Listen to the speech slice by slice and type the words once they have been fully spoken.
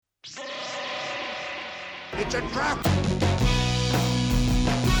It's a trap! It's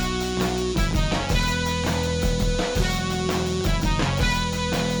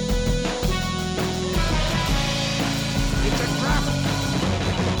a trap!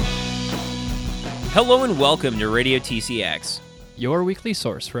 Hello and welcome to Radio TCX. Your weekly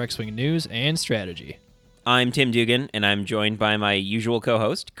source for X-Wing news and strategy. I'm Tim Dugan, and I'm joined by my usual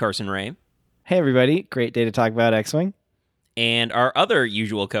co-host, Carson Ray, Hey, everybody. Great day to talk about X-Wing. and our other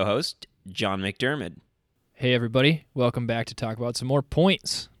usual co-host, John McDermott. Hey everybody, welcome back to talk about some more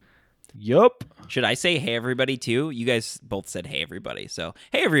points. Yup. Should I say hey everybody too? You guys both said hey everybody. So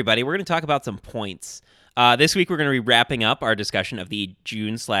hey everybody, we're going to talk about some points. This week we're going to be wrapping up our discussion of the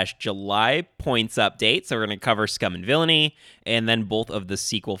June/July points update. So we're going to cover Scum and Villainy, and then both of the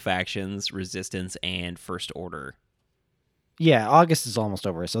sequel factions, Resistance and First Order. Yeah, August is almost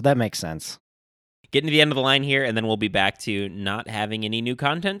over, so that makes sense. Getting to the end of the line here, and then we'll be back to not having any new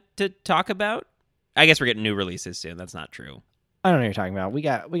content to talk about. I guess we're getting new releases soon. That's not true. I don't know what you're talking about. We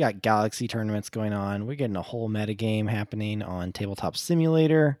got Galaxy tournaments going on. We're getting a whole metagame happening on Tabletop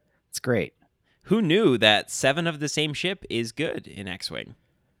Simulator. It's great. Who knew that 7 of the same ship is good in X-Wing?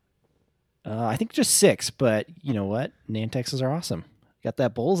 I think just 6, but you know what? Nantexes are awesome. Got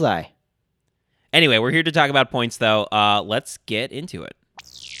that bullseye. Anyway, we're here to talk about points, though. Let's get into it.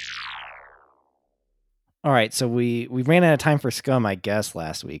 All right, so we ran out of time for Scum, I guess,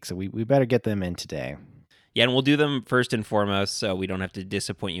 last week, so we better get them in today. Yeah, and we'll do them first and foremost, so we don't have to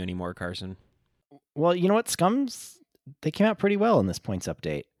disappoint you anymore, Carson. Well, you know what? Scums, they came out pretty well in this points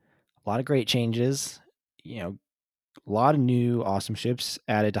update. A lot of great changes. You know, a lot of new awesome ships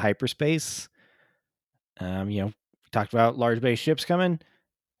added to hyperspace. We talked about large base ships coming.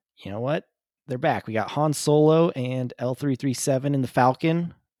 You know what? They're back. We got Han Solo and L337 in the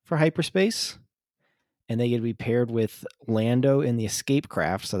Falcon for hyperspace. And they get to be paired with Lando in the Escape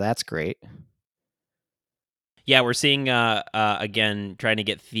Craft, so that's great. Yeah, we're seeing, again, trying to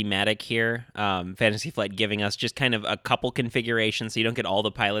get thematic here. Fantasy Flight giving us just kind of a couple configurations, so you don't get all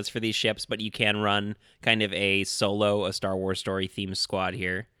the pilots for these ships, but you can run kind of a Star Wars story themed squad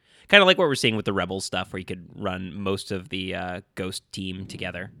here. Kind of like what we're seeing with the Rebels stuff, where you could run most of the Ghost team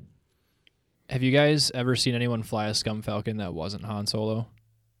together. Have you guys ever seen anyone fly a Scum Falcon that wasn't Han Solo?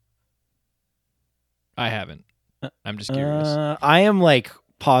 I haven't. I'm just curious. I am like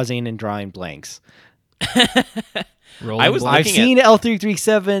pausing and drawing blanks. Rolling I was blank? I've looking seen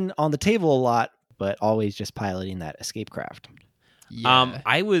L337 on the table a lot, but always just piloting that Escape Craft. Yeah.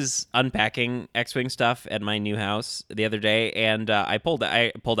 I was unpacking X-Wing stuff at my new house the other day, and I pulled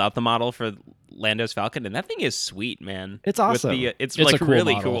out the model for Lando's Falcon, and that thing is sweet, man. It's awesome. It's It's like a cool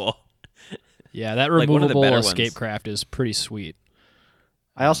really model. cool. Yeah, that like one of the removable better escape ones. craft is pretty sweet.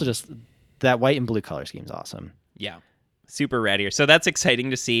 I also that white and blue color scheme is awesome. Yeah, super rad here. So that's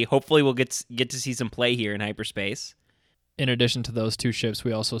exciting to see. Hopefully, we'll get to see some play here in hyperspace. In addition to those two ships,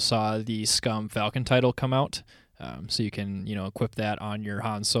 we also saw the Scum Falcon title come out. So you can, equip that on your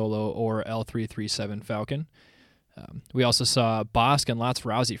Han Solo or L337 Falcon. We also saw Bosk and Lots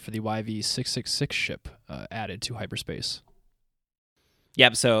Rousey for the YV-666 ship added to hyperspace.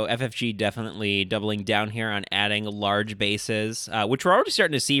 Yep, so FFG definitely doubling down here on adding large bases, which we're already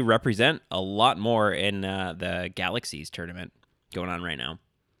starting to see represent a lot more in the Galaxies tournament going on right now.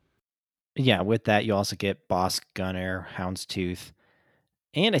 Yeah, with that, you also get Bosk, Gunner, Houndstooth,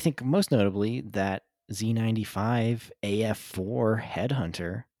 and I think most notably that Z95 AF4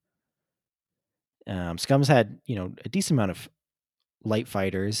 Headhunter. Scum's had, a decent amount of light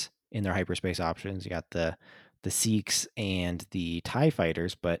fighters in their hyperspace options. You got the Seeks and the TIE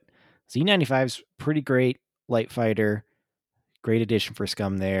fighters, but Z95's pretty great light fighter. Great addition for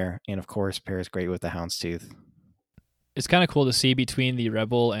Scum there, and of course pairs great with the Houndstooth. It's kind of cool to see between the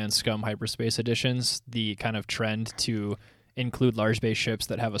Rebel and Scum hyperspace editions the kind of trend to include large base ships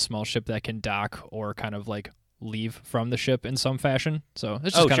that have a small ship that can dock or kind of like leave from the ship in some fashion. So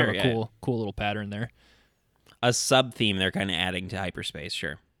it's just kind of a cool little pattern there. A sub-theme they're kind of adding to hyperspace,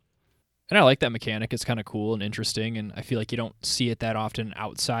 sure. And I like that mechanic. It's kind of cool and interesting, and I feel like you don't see it that often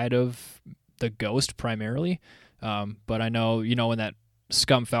outside of the Ghost primarily. But I know, when that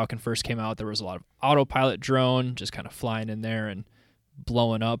Scum Falcon first came out, there was a lot of autopilot drone just kind of flying in there and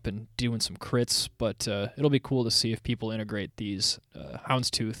blowing up and doing some crits. But it'll be cool to see if people integrate these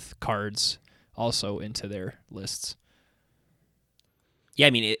Houndstooth cards also into their lists. Yeah, I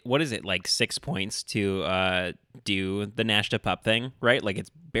mean, what is it, like 6 points to do the Nashta Pup thing, right? Like, it's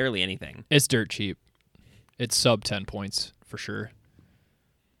barely anything. It's dirt cheap. It's sub 10 points for sure.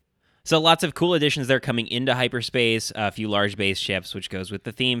 So lots of cool additions there coming into hyperspace. A few large base ships, which goes with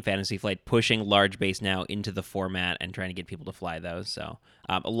the theme. Fantasy Flight pushing large base now into the format and trying to get people to fly those. So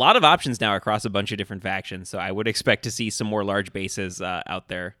a lot of options now across a bunch of different factions. So I would expect to see some more large bases out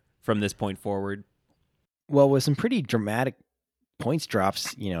there from this point forward. Well, with some pretty dramatic points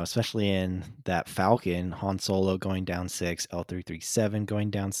drops, especially in that Falcon, Han Solo going down 6, L337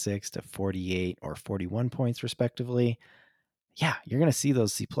 going down 6 to 48 or 41 points respectively. Yeah, you're going to see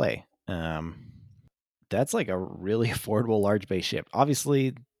those see play. That's like a really affordable large base ship.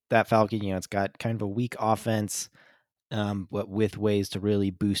 Obviously, that Falcon, it's got kind of a weak offense, but with ways to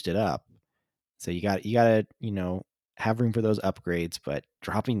really boost it up. So you got to, have room for those upgrades, but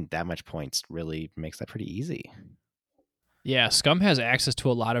dropping that much points really makes that pretty easy. Yeah, Scum has access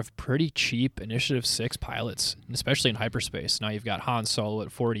to a lot of pretty cheap Initiative 6 pilots, especially in hyperspace. Now you've got Han Solo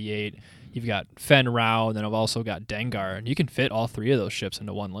at 48, you've got Fen Rao, and then I've also got Dengar, and you can fit all three of those ships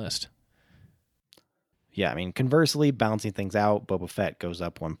into one list. Yeah, I mean, conversely, balancing things out, Boba Fett goes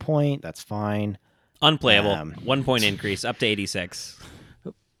up 1 point. That's fine. Unplayable. 1 point increase, up to 86.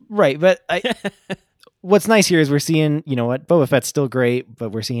 Right, but what's nice here is we're seeing, Boba Fett's still great,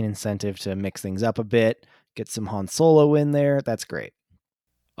 but we're seeing incentive to mix things up a bit. Get some Han Solo in there. That's great.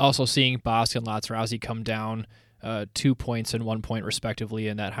 Also seeing Bossk and Lots Rousey come down 2 points and 1 point respectively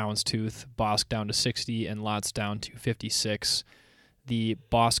in that Houndstooth. Bossk down to 60 and Lots down to 56. The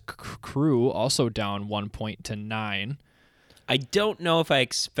Bossk crew also down 1 point to 9. I don't know if I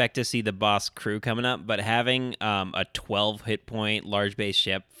expect to see the Bossk crew coming up, but having a 12 hit point large base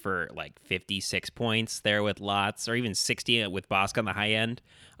ship for like 56 points there with Lots, or even 60 with Bossk on the high end,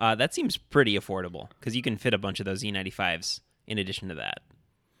 that seems pretty affordable because you can fit a bunch of those E95s in addition to that.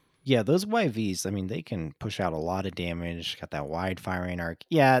 Yeah, those YVs, I mean, they can push out a lot of damage. Got that wide firing arc.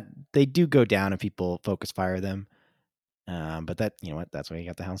 Yeah, they do go down if people focus fire them. But that, that's what you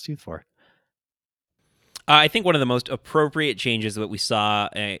got the Houndstooth for. I think one of the most appropriate changes that we saw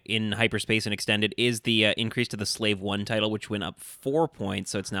in Hyperspace and Extended is the increase to the Slave 1 title, which went up 4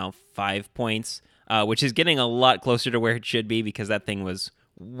 points, so it's now 5 points, which is getting a lot closer to where it should be because that thing was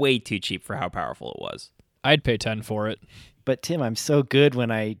way too cheap for how powerful it was. I'd pay 10 for it. But Tim, I'm so good when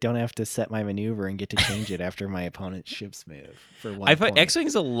I don't have to set my maneuver and get to change it after my opponent's ships move for 1 I point. find X-Wing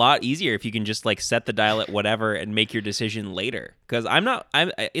is a lot easier if you can just like set the dial at whatever and make your decision later. Because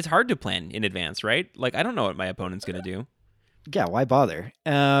it's hard to plan in advance, right? Like I don't know what my opponent's gonna do. Yeah, why bother?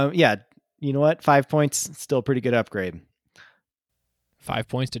 Yeah, you know what? 5 points, still a pretty good upgrade. 5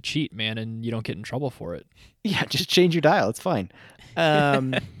 points to cheat, man, and you don't get in trouble for it. Yeah, just change your dial. It's fine.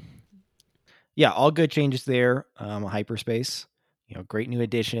 Yeah, all good changes there. Hyperspace, great new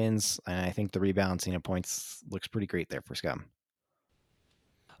additions, and I think the rebalancing of points looks pretty great there for Scum.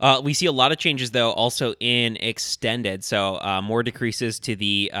 We see a lot of changes, though, also in Extended. So more decreases to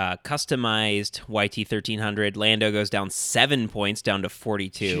the customized YT-1300. Lando goes down 7 points, down to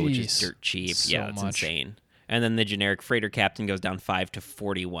 42, which is dirt cheap. So yeah, it's insane. And then the generic Freighter Captain goes down 5 to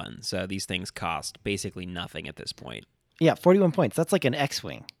 41. So these things cost basically nothing at this point. Yeah, 41 points. That's like an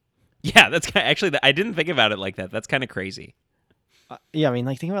X-Wing. Yeah, that's actually, I didn't think about it like that. That's kind of crazy. Yeah, I mean,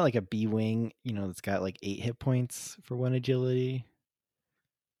 like think about like a B-Wing, that's got like 8 hit points for 1 agility.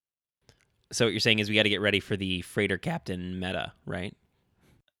 So what you're saying is we got to get ready for the Freighter Captain meta, right?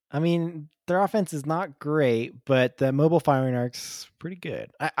 I mean, their offense is not great, but the mobile firing arc's pretty good.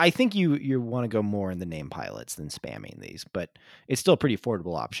 I think you want to go more in the name pilots than spamming these, but it's still a pretty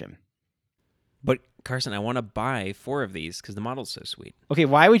affordable option. But Carson, I want to buy 4 of these because the model's so sweet. Okay,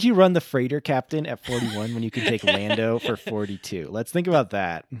 why would you run the Freighter Captain at 41 when you can take Lando for 42? Let's think about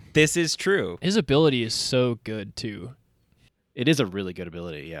that. This is true. His ability is so good, too. It is a really good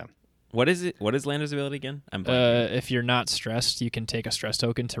ability, yeah. What is it? What is Lando's ability again? I'm blanking. If you're not stressed, you can take a stress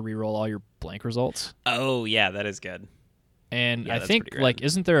token to reroll all your blank results. Oh, yeah, that is good. And Yeah, I that's think, pretty rad.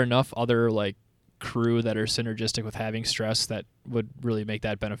 isn't there enough other, crew that are synergistic with having stress that would really make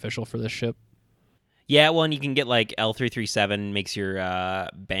that beneficial for this ship? Yeah, well, and you can get L337 makes your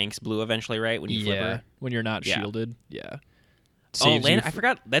banks blue eventually, right? When you flip her. When you're not Yeah. shielded. Yeah. Oh, Saves you I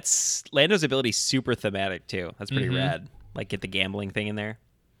forgot. That's Lando's ability super thematic too. That's pretty Mhm. rad. Like get the gambling thing in there.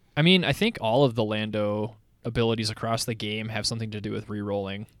 I mean, I think all of the Lando abilities across the game have something to do with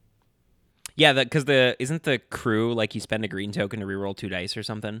re-rolling. Yeah, because isn't the crew like you spend a green token to reroll 2 dice or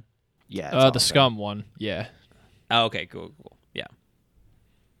something? Yeah. it's The awesome. Scum one, yeah. Oh, okay, cool. Yeah.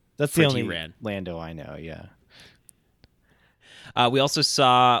 That's the pretty only rad. Lando I know, yeah. We also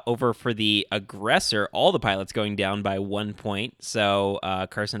saw over for the Aggressor, all the pilots going down by 1 point. So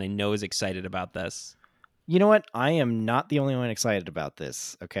Carson, I know, is excited about this. You know what? I am not the only one excited about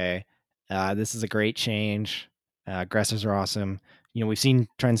this, okay? This is a great change. Aggressors are awesome. We've seen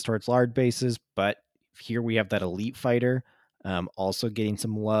trends towards large bases, but here we have that elite fighter also getting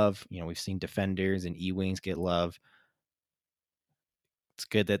some love. We've seen defenders and E-wings get love. It's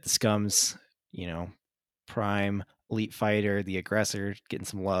good that the Scums, prime elite fighter, the aggressor, getting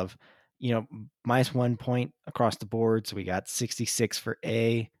some love. -1 point across the board. So we got 66 for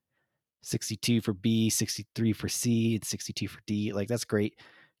A, 62 for B, 63 for C, and 62 for D. Like, that's great.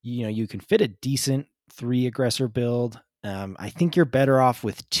 You can fit a decent 3 aggressor build. I think you're better off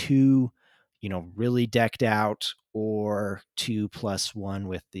with 2, really decked out, or 2+1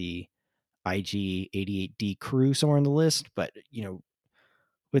 with the IG-88D crew somewhere on the list. But,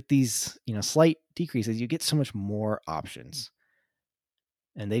 with these, slight decreases, you get so much more options.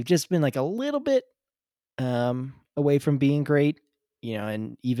 And they've just been like a little bit away from being great,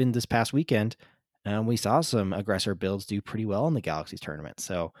 and even this past weekend, we saw some aggressor builds do pretty well in the Galaxies tournament.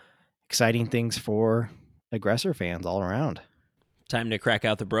 So exciting things for aggressor fans all around. Time to crack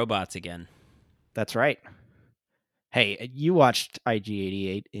out the Brobots again. That's right. Hey, you watched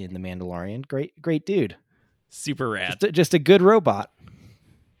IG-88 in The Mandalorian. Great dude. Super rad. Just a good robot.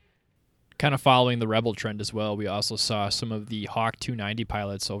 Kind of following the Rebel trend as well, we also saw some of the Hawk 290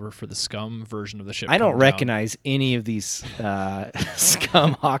 pilots over for the Scum version of the ship. I don't recognize any of these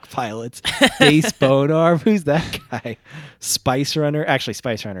Scum Hawk pilots. Dace Bonearm, who's that guy? Spice Runner. Actually,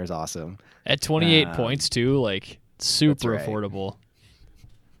 Spice Runner is awesome. At 28 points too, like super right. affordable.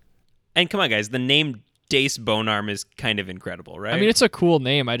 And come on, guys, the name Dace Bonearm is kind of incredible, right? I mean, it's a cool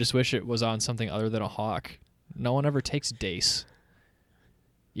name. I just wish it was on something other than a Hawk. No one ever takes Dace.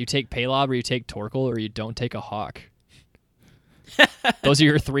 You take Paylob, or you take Torkel, or you don't take a Hawk. Those are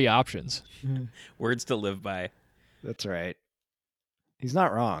your 3 options. Words to live by. That's right. He's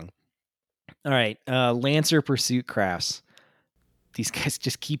not wrong. All right. Lancer Pursuit Crafts. These guys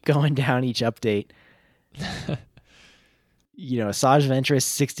just keep going down each update. Asajj Ventress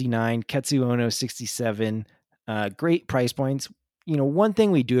 69, Ketsu Ono 67. Great price points. One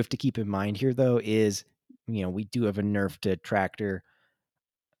thing we do have to keep in mind here, though, is, we do have a nerf to Tractor.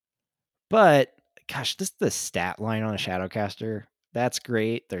 But, gosh, the stat line on a Shadowcaster, that's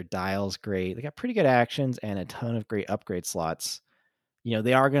great. Their dial's great. They got pretty good actions and a ton of great upgrade slots.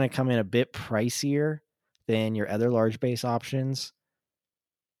 They are going to come in a bit pricier than your other large base options.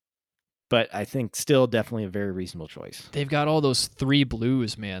 But I think still definitely a very reasonable choice. They've got all those 3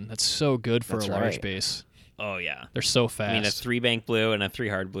 blues, man. That's so good for a large base. Oh, yeah. They're so fast. I mean, a 3 bank blue and a 3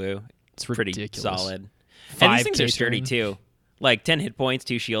 hard blue. It's pretty ridiculous. Solid. 5 and these things are Titan. sturdy, too. Like 10 hit points,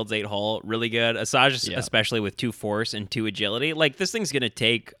 2 shields, 8 hull. Really good. Asajj, especially with 2 force and 2 agility. Like, this thing's going to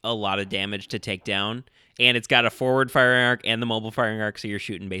take a lot of damage to take down. And it's got a forward firing arc and the mobile firing arc, so you're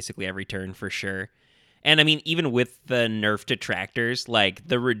shooting basically every turn for sure. And I mean, even with the nerf to Tractors, like,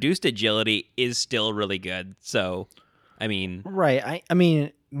 the reduced agility is still really good. So, I mean... Right. I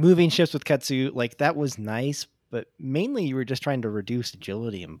mean, moving ships with Ketsu, like, that was nice, but mainly you were just trying to reduce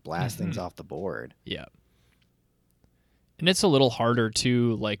agility and blast things off the board. Yeah. And it's a little harder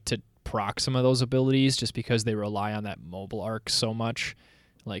to proc some of those abilities just because they rely on that mobile arc so much,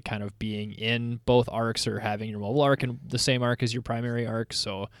 like kind of being in both arcs or having your mobile arc in the same arc as your primary arc.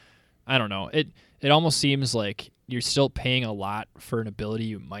 So I don't know. It almost seems like you're still paying a lot for an ability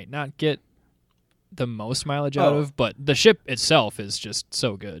you might not get the most mileage out of, but the ship itself is just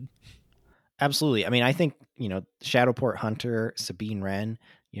so good. Absolutely. I mean, I think, Shadowport Hunter, Sabine Wren,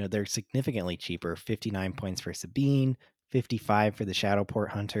 they're significantly cheaper. 59 points for Sabine, 55 for the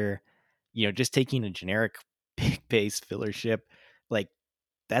Shadowport Hunter. Just taking a generic big base filler ship, like,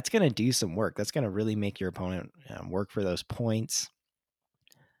 that's going to do some work. That's going to really make your opponent work for those points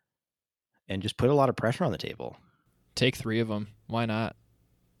and just put a lot of pressure on the table. Take 3 of them. Why not?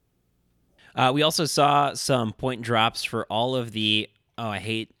 We also saw some point drops for all of the... Oh, I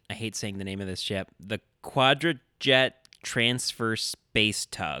hate saying the name of this ship. The Quadrajet Transfer Space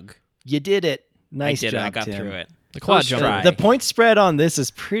Tug. You did it. Nice job, I got Tim. through it. The quad Try. jumper. The point spread on this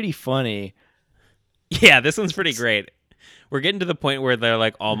is pretty funny. Yeah, this one's pretty great. We're getting to the point where they're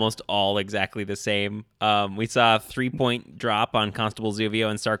like almost all exactly the same. We saw a 3-point drop on Constable Zuvio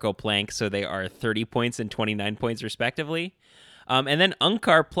and Sarko Plank, so they are 30 points and 29 points respectively. And then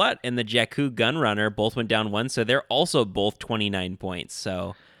Unkar Plutt and the Jakku Gunrunner both went down 1, so they're also both 29 points.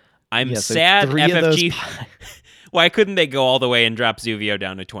 So I'm sad FFG. Why couldn't they go all the way and drop Zuvio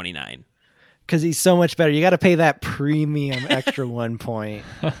down to 29? Because he's so much better. You got to pay that premium extra 1 point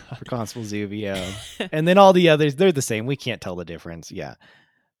for Constable Zuvio. And then all the others, they're the same. We can't tell the difference. Yeah.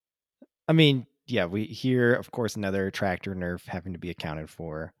 I mean, yeah, we hear, of course, another Tractor nerf having to be accounted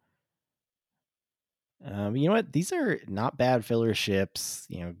for. You know what? These are not bad filler ships.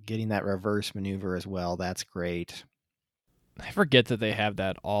 Getting that reverse maneuver as well. That's great. I forget that they have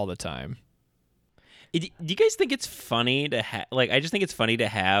that all the time. Do you guys think it's funny to have, like, I just think it's funny to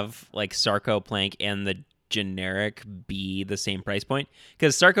have, like, Sarco, Plank, and the generic be the same price point?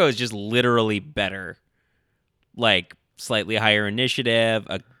 Because Sarco is just literally better. Like, slightly higher initiative,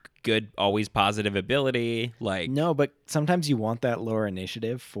 a good, always positive ability. Like, No, but sometimes you want that lower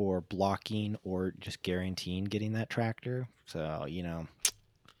initiative for blocking or just guaranteeing getting that tractor. So,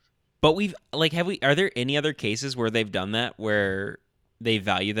 but are there any other cases where they've done that, where they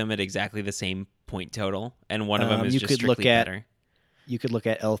value them at exactly the same point total, and one of them is you just could look strictly at better? you could look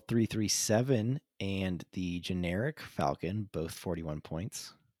at L337 and the generic Falcon, both 41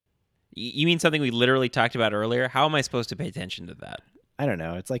 points. You mean something we literally talked about earlier? How am I supposed to pay attention to that? I don't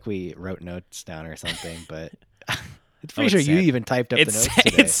know. It's like we wrote notes down or something, but it's Oh, pretty sure it's you sad. even typed up the notes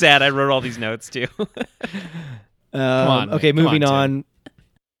today. It's sad. I wrote all these notes too. Come on, okay, Nick. Come moving on, Tim. on.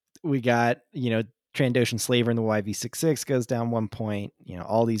 We got, Trandoshan Slaver in the YV66 goes down 1 point.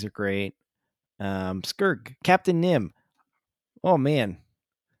 All these are great. Skirg, Captain Nim. Oh, man.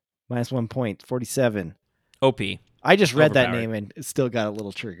 -1 point, 47. OP. I just read that Overpowered. name and it still got a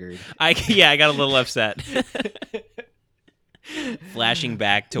little triggered. I got a little upset. Flashing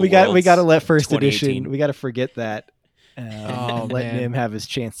back to we got Worlds to let first 2018. edition. We got to forget that. Oh, let man. Nim have his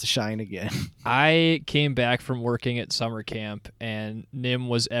chance to shine again. I came back from working at summer camp, and Nim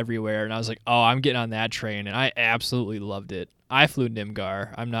was everywhere, and I was like, oh, I'm getting on that train, and I absolutely loved it. I flew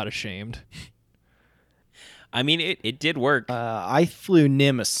Nimgar. I'm not ashamed. I mean, it did work. I flew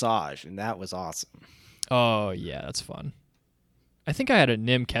Nim Asajj, and that was awesome. Oh, yeah, that's fun. I think I had a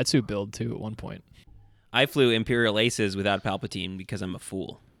Nim Ketsu build, too, at one point. I flew Imperial Aces without Palpatine because I'm a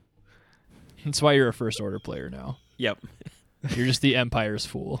fool. That's why you're a First Order player now. Yep. You're just the Empire's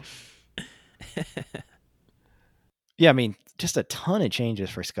fool. Yeah, I mean, just a ton of changes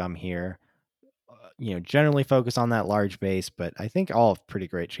for Scum here. Generally focus on that large base, but I think all pretty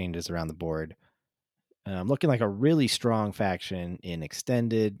great changes around the board. Looking like a really strong faction in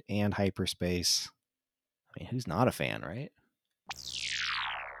extended and hyperspace. I mean, who's not a fan, right?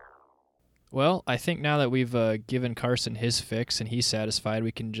 Well, I think now that we've given Carson his fix and he's satisfied,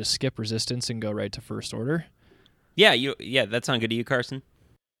 we can just skip Resistance and go right to First Order. Yeah, that sound good to you, Carson?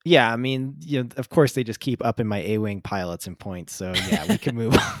 Yeah, I mean, of course they just keep upping my A-Wing pilots and points, so yeah, we can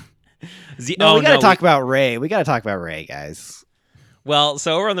move on. We got to talk about Rey. We got to talk about Rey, guys. Well,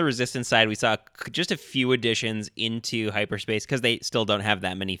 so over on the Resistance side, we saw just a few additions into hyperspace because they still don't have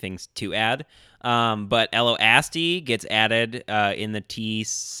that many things to add. But Elo Asti gets added in the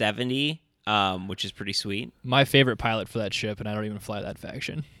T-70, which is pretty sweet. My favorite pilot for that ship, and I don't even fly that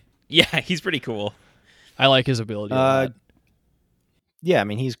faction. Yeah, he's pretty cool. I like his ability a lot. Yeah, I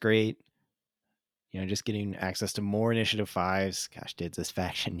mean, he's great. Just getting access to more Initiative 5s. Gosh, did this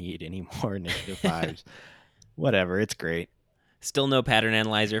faction need any more Initiative 5s? Whatever, it's great. Still no pattern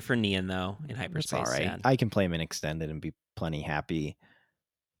analyzer for Neon, though, in hyperspace. It's all right. Sad. I can play him in extended and be plenty happy.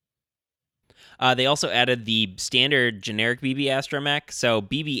 They also added the standard generic BB Astromech. So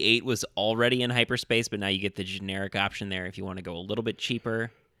BB-8 was already in hyperspace, but now you get the generic option there if you want to go a little bit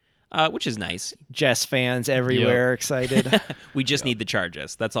cheaper, which is nice. Jess fans everywhere excited. We just need the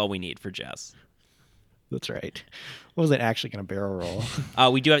charges. That's all we need for Jess. That's right. Wasn't actually going to barrel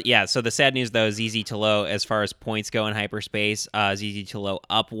roll. We do have, yeah. So the sad news though, ZZ Talo, as far as points go in hyperspace, ZZ Talo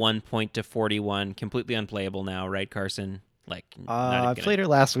up 1 point to 41, completely unplayable now, right, Carson? Like, I played her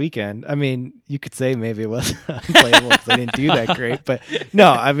last weekend. I mean, you could say maybe it was unplayable because I didn't do that great, but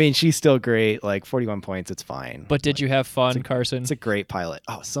no, I mean, she's still great. Like 41 points, it's fine. But did you have fun, Carson? It's a great pilot.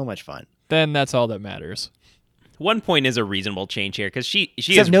 Oh, so much fun. Then that's all that matters. 1 point is a reasonable change here because she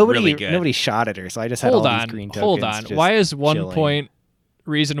Except is really good. Nobody shot at her, so I just had all these green tokens. Hold on. just Why is 1 chilling. point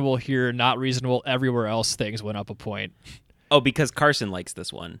reasonable here, not reasonable everywhere else? Things went up a point. Oh, because Carson likes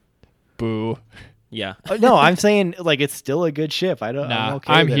this one. Boo. Yeah. No, I'm saying like it's still a good ship. I don't. Nah,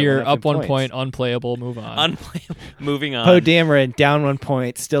 okay I'm that it here. went Up in 1 points. point, unplayable. Move on. Unplayable. Moving on. Poe Dameron down 1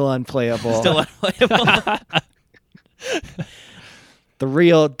 point, still unplayable. Still unplayable. The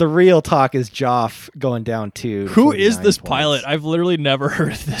real talk is Joff going down 2. to Who is 49 this points. pilot? I've literally never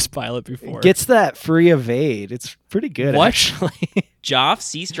heard of this pilot before. Gets that free evade. It's pretty good, What? actually. Joff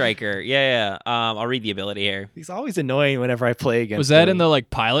Sea Striker. Yeah. I'll read the ability here. He's always annoying whenever I play against Was that him. in the like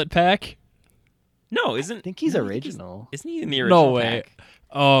pilot pack? No, I think he's original. Isn't he in the original No way. pack?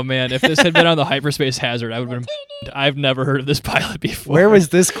 Oh man, if this had been on the Hyperspace Hazard, I would have been. I've never heard of this pilot before. Where was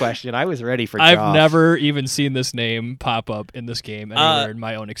this question? I was ready for I've Joff. never even seen this name pop up in this game anywhere in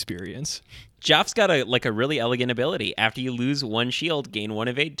my own experience. Joff's got a really elegant ability. After you lose 1 shield, gain 1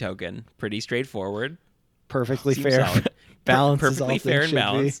 evade token. Pretty straightforward. Perfectly Seems fair. solid. Balance is Perfectly all fair things and should be.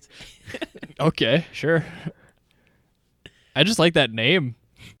 balanced. Okay, sure. I just like that name.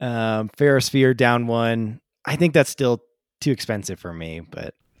 Ferrosphere down 1. I think that's still too expensive for me,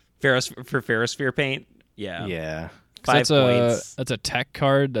 but Ferrosphere paint. Yeah. yeah. 5 points. That's a tech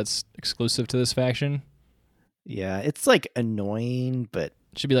card that's exclusive to this faction. Yeah, it's like annoying, but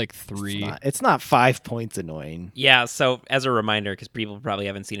It should be like 3. it's not 5 points annoying. Yeah, so as a reminder, because people probably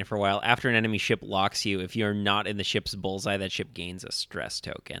haven't seen it for a while, after an enemy ship locks you, if you're not in the ship's bullseye, that ship gains a stress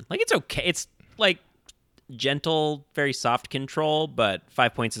token. Like, it's okay. It's like gentle, very soft control, but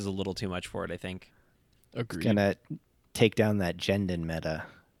 5 points is a little too much for it, I think. Agreed. It's gonna take down that Jendon meta.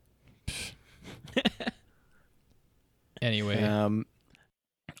 Anyway,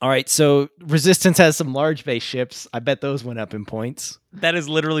 all right, so Resistance has some large base ships. I bet those went up in points. That is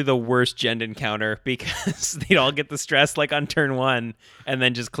literally the worst Gen encounter because they'd all get the stress like on turn 1 and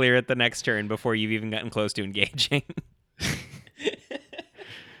then just clear it the next turn before you've even gotten close to engaging.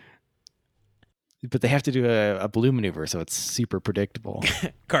 But they have to do a blue maneuver, so it's super predictable.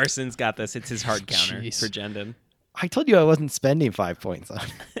 Carson's got this. It's his hard counter Jeez. for Jendon. I told you I wasn't spending 5 points on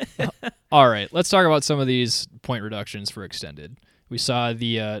it. all right, let's talk about some of these point reductions for extended. We saw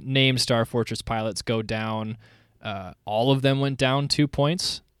the named Star Fortress pilots go down. All of them went down 2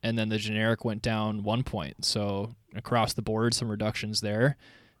 points, and then the generic went down 1 point. So across the board, some reductions there.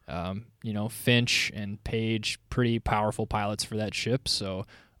 Finch and Page, pretty powerful pilots for that ship. So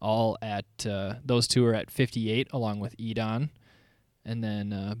all at those two are at 58, along with Edon, and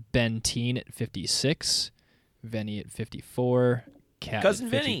then Ben Teen at 56, Venny at 54, Cat Cousin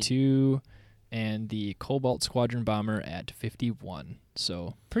at 52. And the Cobalt Squadron Bomber at 51.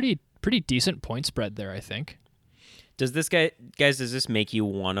 So pretty decent point spread there, I think. Does this make you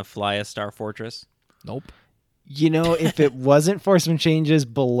want to fly a Star Fortress? Nope. If it wasn't for some changes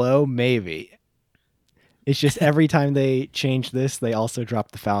below, maybe. It's just every time they change this, they also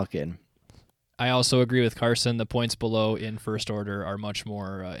drop the Falcon. I also agree with Carson. The points below in First Order are much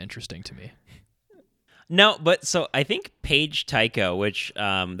more interesting to me. No, but so I think Page Tycho, which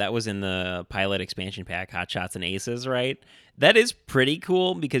that was in the pilot expansion pack, Hot Shots and Aces, right? That is pretty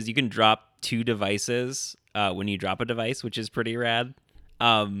cool because you can drop 2 devices when you drop a device, which is pretty rad.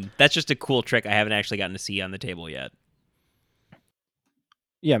 That's just a cool trick I haven't actually gotten to see on the table yet.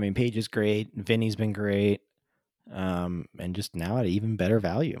 Yeah, I mean, Page is great. Vinny's been great. And just now at even better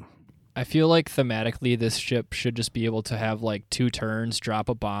value. I feel like thematically this ship should just be able to have like 2 turns, drop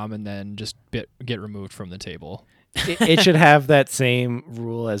a bomb, and then just get removed from the table. It should have that same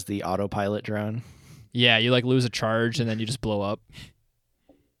rule as the autopilot drone. Yeah, you like lose a charge and then you just blow up.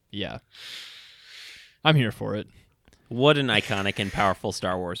 Yeah. I'm here for it. What an iconic and powerful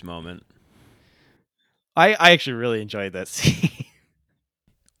Star Wars moment. I actually really enjoyed that scene.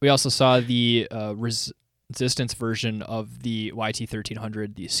 We also saw the Resistance version of the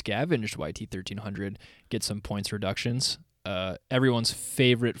YT-1300, the scavenged YT-1300, get some points reductions. Everyone's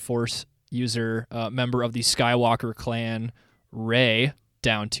favorite Force user, member of the Skywalker clan, Rey,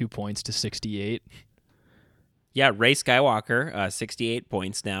 down 2 points to 68. Yeah, Rey Skywalker, 68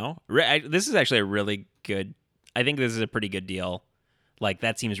 points now. This is actually a really good... I think this is a pretty good deal. Like,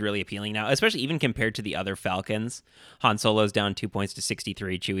 that seems really appealing now, especially even compared to the other Falcons. Han Solo's down 2 points to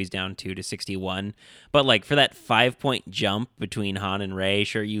 63, Chewie's down 2 to 61. But, like, for that 5-point jump between Han and Rey,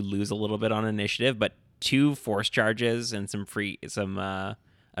 sure, you lose a little bit on initiative, but 2 force charges and some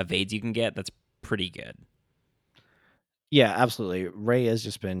evades you can get, that's pretty good. Yeah, absolutely. Rey has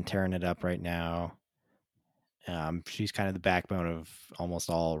just been tearing it up right now. She's kind of the backbone of almost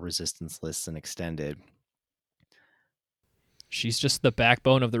all Resistance lists and extended. She's just the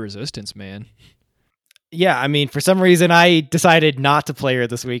backbone of the Resistance, man. Yeah, I mean, for some reason, I decided not to play her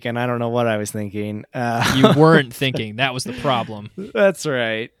this weekend. I don't know what I was thinking. You weren't thinking. That was the problem. That's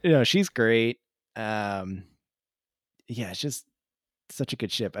right. She's great. Yeah, it's just such a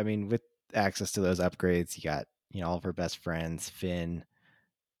good ship. I mean, with access to those upgrades, you got all of her best friends, Finn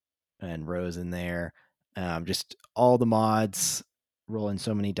and Rose in there. Just all the mods, rolling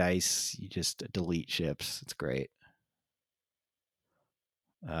so many dice. You just delete ships. It's great.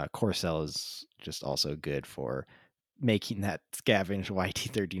 Corcel is just also good for making that scavenged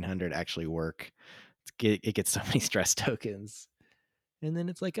YT-1300 actually work. It gets so many stress tokens. And then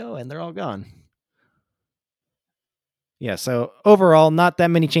it's like, oh, and they're all gone. Yeah, so overall, not that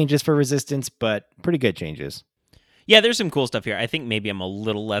many changes for Resistance, but pretty good changes. Yeah, there's some cool stuff here. I think maybe I'm a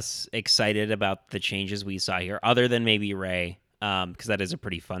little less excited about the changes we saw here, other than maybe Rey, because that is a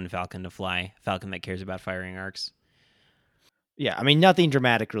pretty fun Falcon to fly. Falcon that cares about firing arcs. Yeah, I mean, nothing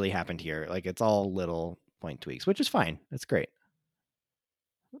dramatic really happened here. Like, it's all little point tweaks, which is fine. That's great.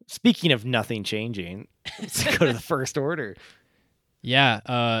 Speaking of nothing changing, let's go to the First Order.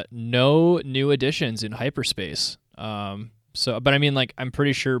 Yeah, no new additions in hyperspace. So, but I mean, like, I'm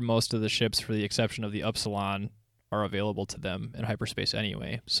pretty sure most of the ships, for the exception of the Upsilon, are available to them in hyperspace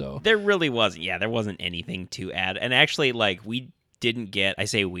anyway. So There really wasn't. Yeah, there wasn't anything to add. And actually, like, we didn't get, I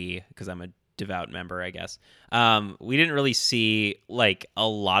say we because I'm a devout member, I guess. We didn't really see, like, a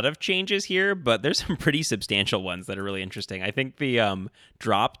lot of changes here, but there's some pretty substantial ones that are really interesting. I think the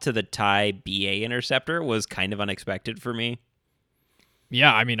drop to the TIE BA interceptor was kind of unexpected for me.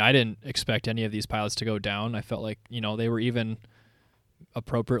 yeah, I mean, I didn't expect any of these pilots to go down. I felt like, they were even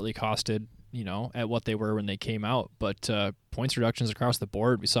appropriately costed, at what they were when they came out. But points reductions across the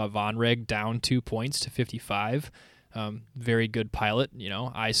board. We saw Von Reg down 2 points to 55. Very good pilot,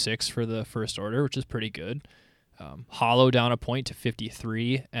 I-6 for the First Order, which is pretty good. Hollow down a point to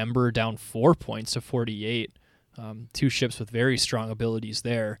 53. Ember down 4 points to 48. Two ships with very strong abilities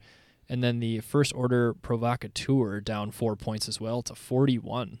there. And then the First Order Provocateur down 4 points as well to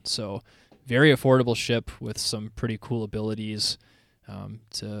 41. So very affordable ship with some pretty cool abilities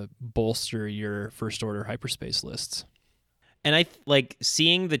to bolster your First Order hyperspace lists. And I like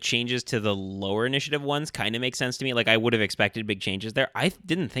seeing the changes to the lower initiative ones kind of makes sense to me. Like, I would have expected big changes there. I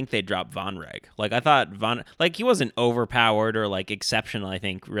didn't think they'd drop Von Reg. Like, I thought he wasn't overpowered or like exceptional, I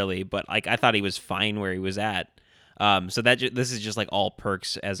think, really, but like I thought he was fine where he was at. So this is just like all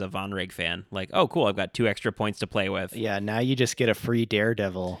perks as a Von Reg fan. Like, oh, cool, I've got 2 extra points to play with. Yeah, now you just get a free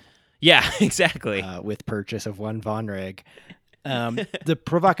Daredevil. Yeah, exactly. With purchase of 1 Von Reg. The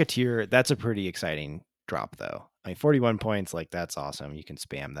Provocateur, that's a pretty exciting drop, though. I mean, 41 points, like, that's awesome. You can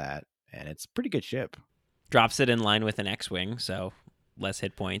spam that, and it's a pretty good ship. Drops it in line with an X-Wing, so less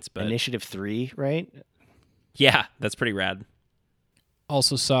hit points. But Initiative 3, right? Yeah, that's pretty rad.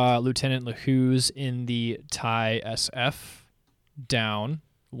 Also saw Lieutenant LaHoos in the TIE SF down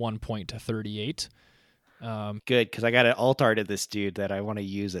 1 point to 38. Good, because I got an alt-art of this dude that I want to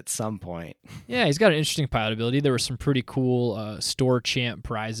use at some point. Yeah, he's got an interesting pilot ability. There were some pretty cool store champ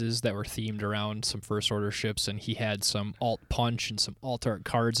prizes that were themed around some First Order ships, and he had some alt punch and some alt-art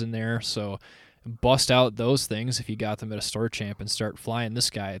cards in there. So bust out those things if you got them at a store champ and start flying this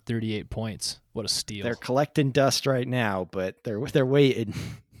guy at 38 points. What a steal. They're collecting dust right now, but they're waiting.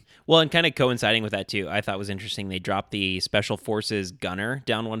 Well, and kind of coinciding with that, too, I thought was interesting. They dropped the Special Forces Gunner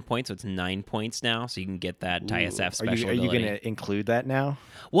down 1 point, so it's 9 points now, so you can get that TIE SF special Are you going to include that now?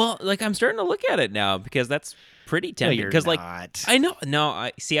 Well, like, I'm starting to look at it now, because that's pretty tempting. Because, like, I know. No,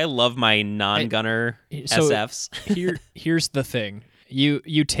 I love my non-gunner SFs. Here's the thing.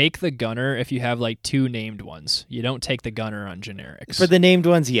 You take the gunner if you have, like, 2 named ones. You don't take the gunner on generics. For the named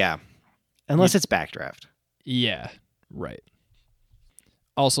ones, yeah. Unless it's backdraft. Yeah, right.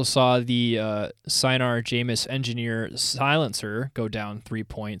 Also saw the Sinar Jameis Engineer Silencer go down 3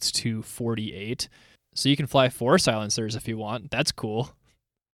 points to 48. So you can fly 4 silencers if you want. That's cool.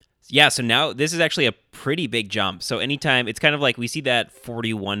 Yeah, so now this is actually a pretty big jump. So anytime, it's kind of like we see that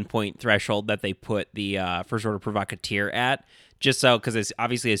 41 point threshold that they put the First Order Provocateur at, just so, because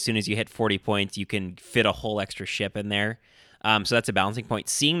obviously as soon as you hit 40 points, you can fit a whole extra ship in there. So that's a balancing point.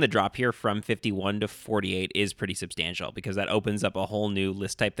 Seeing the drop here from 51 to 48 is pretty substantial because that opens up a whole new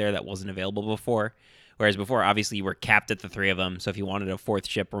list type there that wasn't available before. Whereas before, obviously, you were capped at the 3 of them. So if you wanted a 4th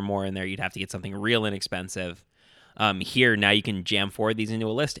ship or more in there, you'd have to get something real inexpensive. Here, now you can jam 4 of these into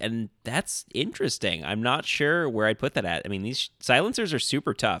a list, and that's interesting. I'm not sure where I'd put that at. I mean, these silencers are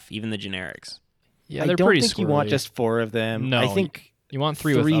super tough, even the generics. Yeah, I they're don't pretty think squirrely. you want just 4 of them. No, I think you want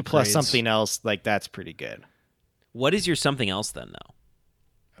 3 with 3 plus upgrades. something else, like, that's pretty good. What is your something else then,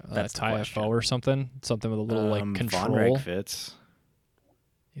 though? That's TIE FO or something with a little like control. Von Reg fits.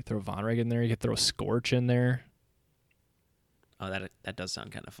 You throw Von Reg in there. You could throw Scorch in there. Oh, that does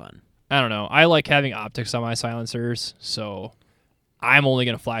sound kind of fun. I don't know. I like having optics on my silencers, so I'm only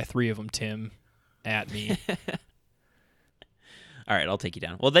gonna fly 3 of them. Tim, at me. All right, I'll take you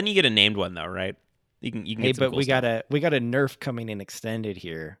down. Well, then you get a named one though, right? You can. Hey, get some but cool we stuff. got a nerf coming in extended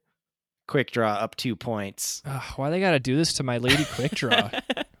here. Quick draw up 2 points. Why they gotta do this to my lady quick draw?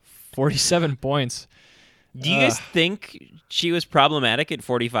 47 points. Do you guys think she was problematic at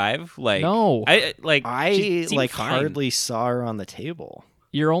 45? Like, No. I I seemed fine. hardly saw her on the table.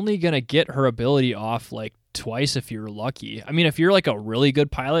 You're only gonna get her ability off like twice if you're lucky. I mean, if you're like a really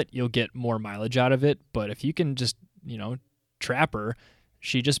good pilot, you'll get more mileage out of it. But if you can just trap her,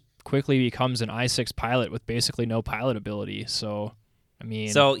 she just quickly becomes an I-6 pilot with basically no pilot ability. So, I mean,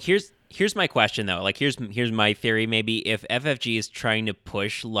 So here's my question though. Like here's my theory. Maybe if FFG is trying to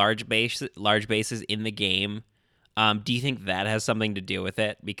push large bases in the game, do you think that has something to do with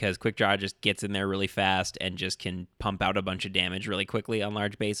it? Because Quick Draw just gets in there really fast and just can pump out a bunch of damage really quickly on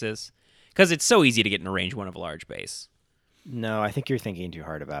large bases. Because it's so easy to get in a range 1 of a large base. No, I think you're thinking too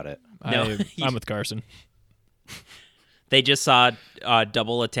hard about it. No. I'm with Carson. They just saw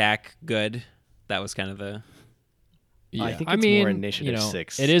double attack good. That was kind of the... Yeah, I think I it's mean, more initiative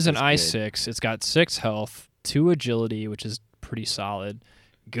 6 It is an is I6. It's got 6 health, 2 agility, which is pretty solid.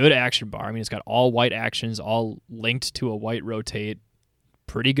 Good action bar. I mean, it's got all white actions, all linked to a white rotate.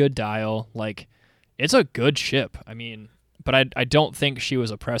 Pretty good dial. Like, it's a good ship. I mean, but I don't think she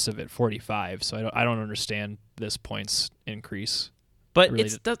was oppressive at 45, so I don't understand this points increase. But Really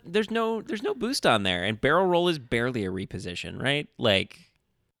there's no boost on there, and barrel roll is barely a reposition, right? Like,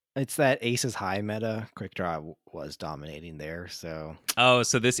 It's that Aces High meta. Quick Draw was dominating there, so oh,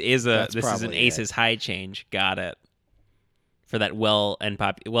 so this is an probably Aces High change. Got it. For that well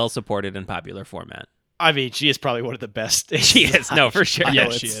supported and popular format. I mean, she is probably one of the best. She is, no, for sure. Yeah,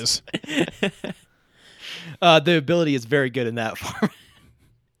 she is. The ability is very good in that format.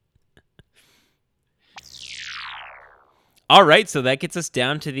 All right, so that gets us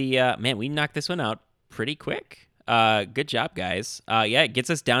down to the man. We knocked this one out pretty quick. Good job, guys. Yeah, it gets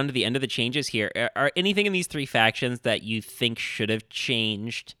us down to the end of the changes here. Are anything in these 3 factions that you think should have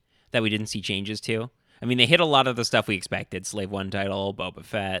changed that we didn't see changes to? I mean, they hit a lot of the stuff we expected. Slave 1 title, Boba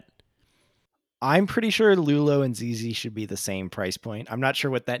Fett. I'm pretty sure Lulo and ZZ should be the same price point. I'm not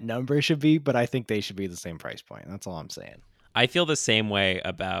sure what that number should be, but I think they should be the same price point. That's all I'm saying. I feel the same way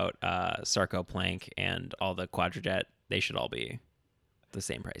about Sarko Plank and all the Quadrajet. They should all be the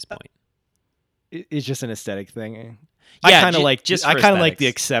same price point. It's just an aesthetic thing. Yeah, I kind of like just I for kind of like the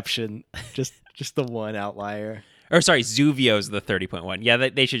aesthetics. exception, just the one outlier. Or sorry, Zuvio's the 30.1. Yeah,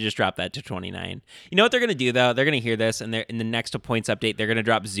 they should just drop that to 29. You know what they're going to do, though? They're going to hear this, and they're in the next points update, they're going to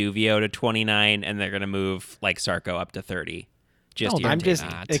drop Zuvio to 29, and they're going to move like Sarko up to 30. Just No, to I'm irritate just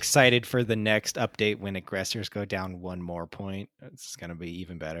me. excited for the next update when aggressors go down 1 more point. It's going to be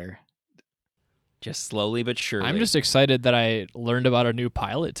even better. Just slowly but surely. I'm just excited that I learned about a new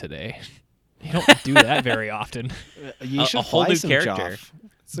pilot today. You don't do that very often. You A should whole fly new some character. Joff.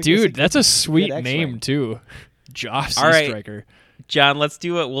 It's a Dude, that's a good sweet X-Wing. name, too. Joff All right. Striker. John,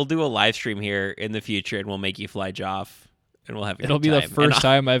 we'll do a live stream here in the future, and we'll make you fly Joff, and we'll have a It'll good be the time. first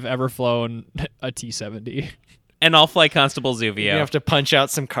time I've ever flown a T-70. And I'll fly Constable You Zuvio. have to punch out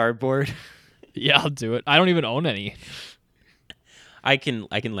some cardboard. Yeah, I'll do it. I don't even own any. I can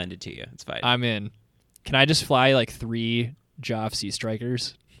lend it to you. It's fine. I'm in. Can I just fly like 3 Joff Sea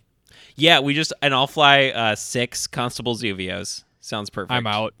Strikers? Yeah, and I'll fly 6 Constable Zuvios. Sounds perfect. I'm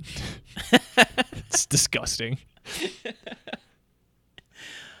out. It's disgusting.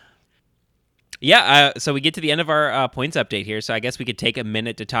 Yeah, so we get to the end of our points update here, so I guess we could take a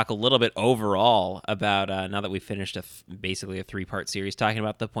minute to talk a little bit overall about, now that we've finished basically a 3-part series, talking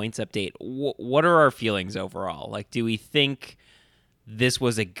about the points update. What are our feelings overall? Like, do we think this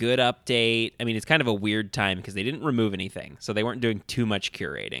was a good update? I mean, it's kind of a weird time because they didn't remove anything, so they weren't doing too much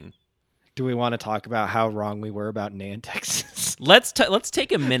curating. Do we want to talk about how wrong we were about Nan, Texas? Let's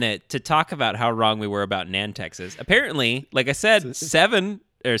take a minute to talk about how wrong we were about Nan, Texas. Apparently, like I said, 7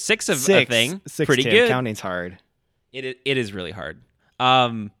 or 6 of a thing, pretty Tim. good. Counting's hard. It is really hard.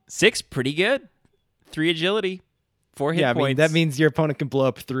 6, pretty good. 3 agility, 4 hit Yeah, I points. mean that means your opponent can blow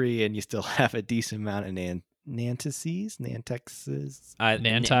up 3, and you still have a decent amount of Nantexes. Nantexi.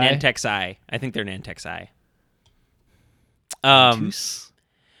 I think they're Nantexi. Nantus?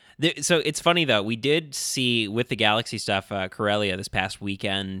 So it's funny though. We did see with the Galaxy stuff, Corellia this past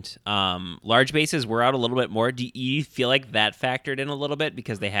weekend. Large bases were out a little bit more. Do you feel like that factored in a little bit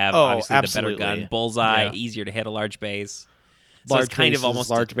because they have obviously absolutely. the better gun, bullseye, Yeah. easier to hit a large base. So Large it's kind bases, of almost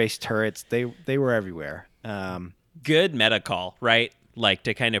large base turrets. They were everywhere. good meta call, right? Like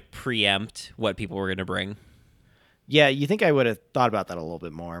to kind of preempt what people were going to bring. Yeah, you think I would have thought about that a little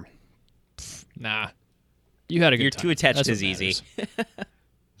bit more. Nah. You had a good You're time. too attached That's to what ZZ. matters.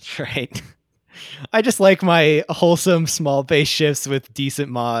 Right. I just like my wholesome small base ships with decent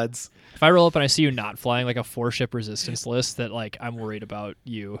mods. If I roll up and I see you not flying like a 4-ship resistance list, that like I'm worried about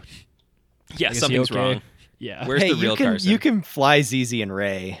you. Yeah, Like, is he something's okay? wrong. Yeah. Where's the real you can Carson? you can fly ZZ and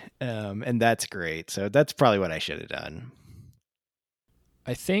Ray, and that's great. So that's probably what I should have done.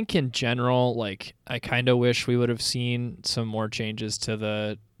 I think in general, like I kind of wish we would have seen some more changes to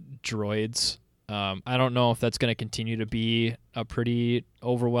the droids. I don't know if that's going to continue to be a pretty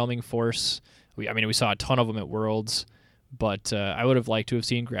overwhelming force. We saw a ton of them at Worlds, but I would have liked to have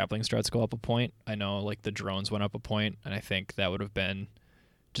seen grappling struts go up a point. I know like the drones went up a point, and I think that would have been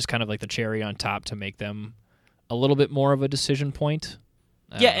just kind of like the cherry on top to make them a little bit more of a decision point.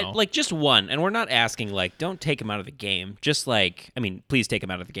 I don't Yeah, know. like just one. And we're not asking, like, don't take him out of the game. Just like, I mean, please take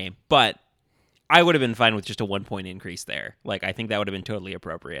him out of the game. But I would have been fine with just a 1-point increase there. Like, I think that would have been totally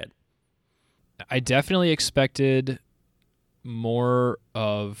appropriate. I definitely expected more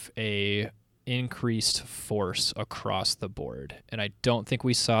of a increased force across the board. And I don't think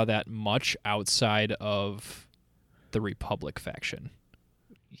we saw that much outside of the Republic faction.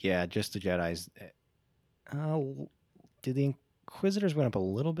 Yeah, just the Jedis. Did the Inquisitors went up a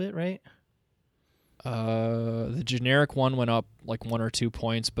little bit, right? The generic one went up like 1 or 2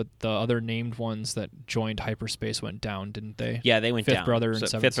 points, but the other named ones that joined hyperspace went down, didn't they? Yeah, they went Fifth down. Brother and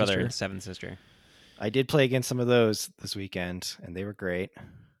Seventh Fifth Sister. Brother and Seventh Sister. I did play against some of those this weekend, and they were great.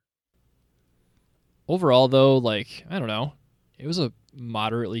 Overall, though, like, I don't know. It was a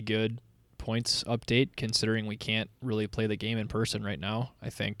moderately good points update, considering we can't really play the game in person right now.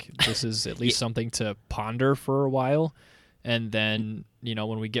 I think this is at least something to ponder for a while. And then,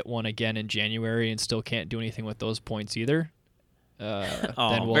 when we get one again in January and still can't do anything with those points either, then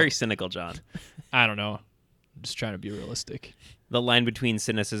we'll... Very cynical, John. I don't know. I'm just trying to be realistic. The line between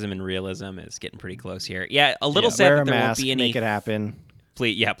cynicism and realism is getting pretty close here. Yeah, a little sad that there won't be any... Make it happen.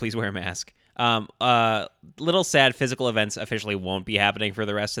 Please wear a mask. Little sad physical events officially won't be happening for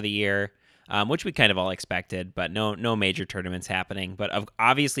the rest of the year, which we kind of all expected, but no major tournaments happening. But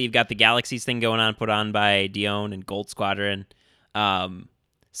obviously you've got the Galaxies thing going on, put on by Dion and Gold Squadron.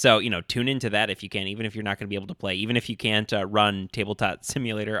 So, tune into that if you can, even if you're not going to be able to play, even if you can't run Tabletop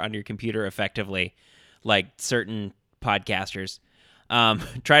Simulator on your computer effectively, like certain podcasters.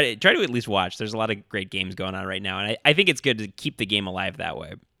 Try to at least watch. There's a lot of great games going on right now, and I think it's good to keep the game alive that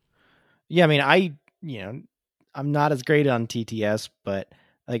way. Yeah, I mean, I'm not as great on TTS, but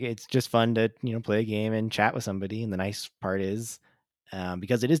like it's just fun to play a game and chat with somebody. And the nice part is,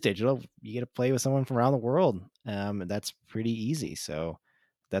 because it is digital, you get to play with someone from around the world. That's pretty easy. So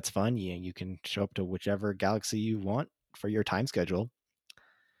that's fun. You can show up to whichever galaxy you want for your time schedule,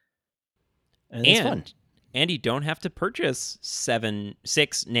 and it's fun. And you don't have to purchase 6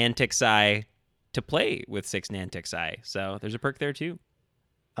 Nantic Psi to play with 6 Nantic Psi. So there's a perk there too.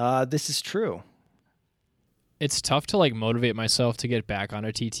 This is true. It's tough to like motivate myself to get back on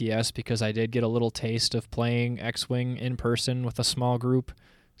a TTS because I did get a little taste of playing X-Wing in person with a small group.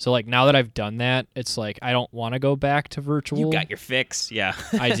 So like now that I've done that, it's like I don't want to go back to virtual. You got your fix, yeah.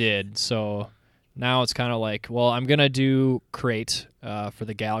 I did. So now it's kind of like, well, I'm gonna do Crate for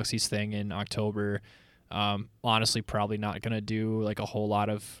the Galaxies thing in October. Honestly, probably not gonna do like a whole lot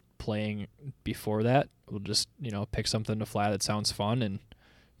of playing before that. We'll just pick something to fly that sounds fun and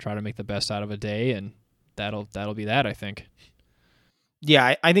try to make the best out of a day, and that'll be that, I think.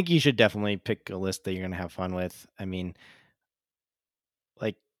 Yeah, I think you should definitely pick a list that you're going to have fun with. I mean,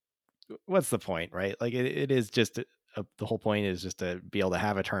 like, what's the point, right? Like, it is just, the whole point is just to be able to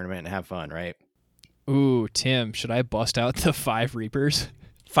have a tournament and have fun, right? Ooh, Tim, should I bust out the 5 Reapers?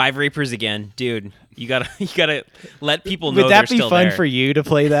 5 Reapers again, dude. You gotta let people know they're they're still there. Would that be fun for you to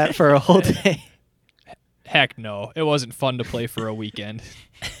play that for a whole day? Heck no. It wasn't fun to play for a weekend.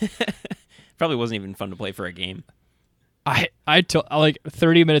 Probably wasn't even fun to play for a game. I took like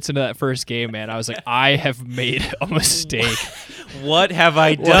 30 minutes into that first game, man. I was like, I have made a mistake. What have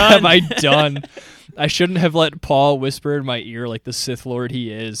I done? What have I done? I shouldn't have let Paul whisper in my ear like the Sith Lord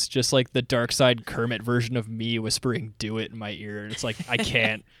he is, just like the dark side Kermit version of me whispering "do it" in my ear. And it's like, I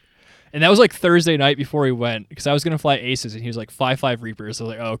can't. And that was like Thursday night before he went, because I was going to fly Aces, and he was like, fly 5 Reapers. I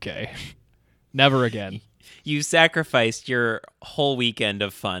was like, okay, never again. You sacrificed your whole weekend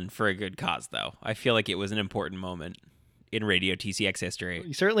of fun for a good cause, though. I feel like it was an important moment in Radio TCX history.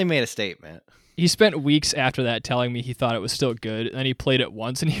 You certainly made a statement. He spent weeks after that telling me he thought it was still good, and then he played it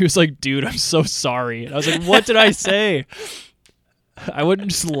once, and he was like, dude, I'm so sorry. And I was like, what did I say? I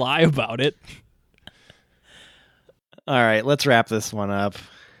wouldn't just lie about it. All right, let's wrap this one up.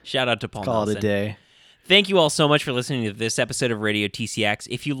 Shout out to Paul Call Nelson. it a day. Thank you all so much for listening to this episode of Radio TCX.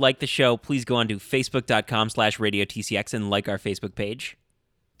 If you like the show, please go on to facebook.com/Radio TCX and like our Facebook page.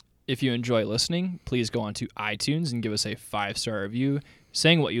 If you enjoy listening, please go on to iTunes and give us a 5-star review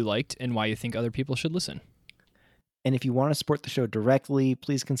saying what you liked and why you think other people should listen. And if you want to support the show directly,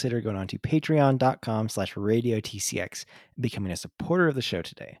 please consider going on to patreon.com/Radio TCX and becoming a supporter of the show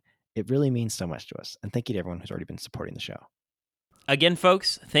today. It really means so much to us. And thank you to everyone who's already been supporting the show. Again,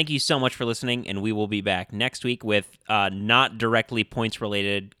 folks, thank you so much for listening, and we will be back next week with not directly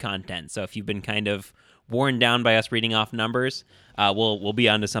points-related content. So if you've been kind of worn down by us reading off numbers, we'll be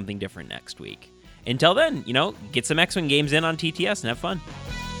on to something different next week. Until then, get some X-Wing games in on TTS and have fun.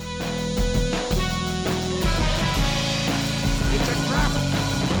 It's a trap!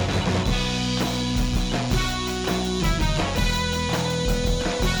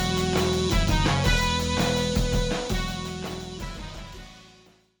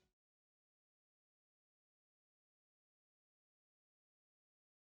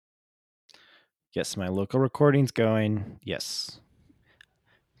 Yes, my local recording's going. Yes.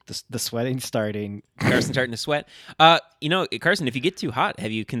 The sweating's starting. Carson's starting to sweat. Carson, if you get too hot,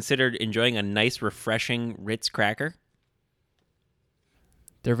 have you considered enjoying a nice, refreshing Ritz cracker?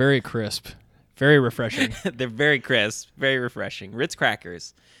 They're very crisp, very refreshing. They're very crisp, very refreshing. Ritz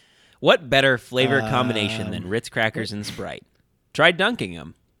crackers. What better flavor combination than Ritz crackers and Sprite? Try dunking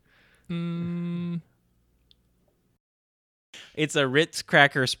them. It's a Ritz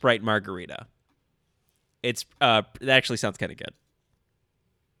cracker Sprite margarita. That actually sounds kind of good.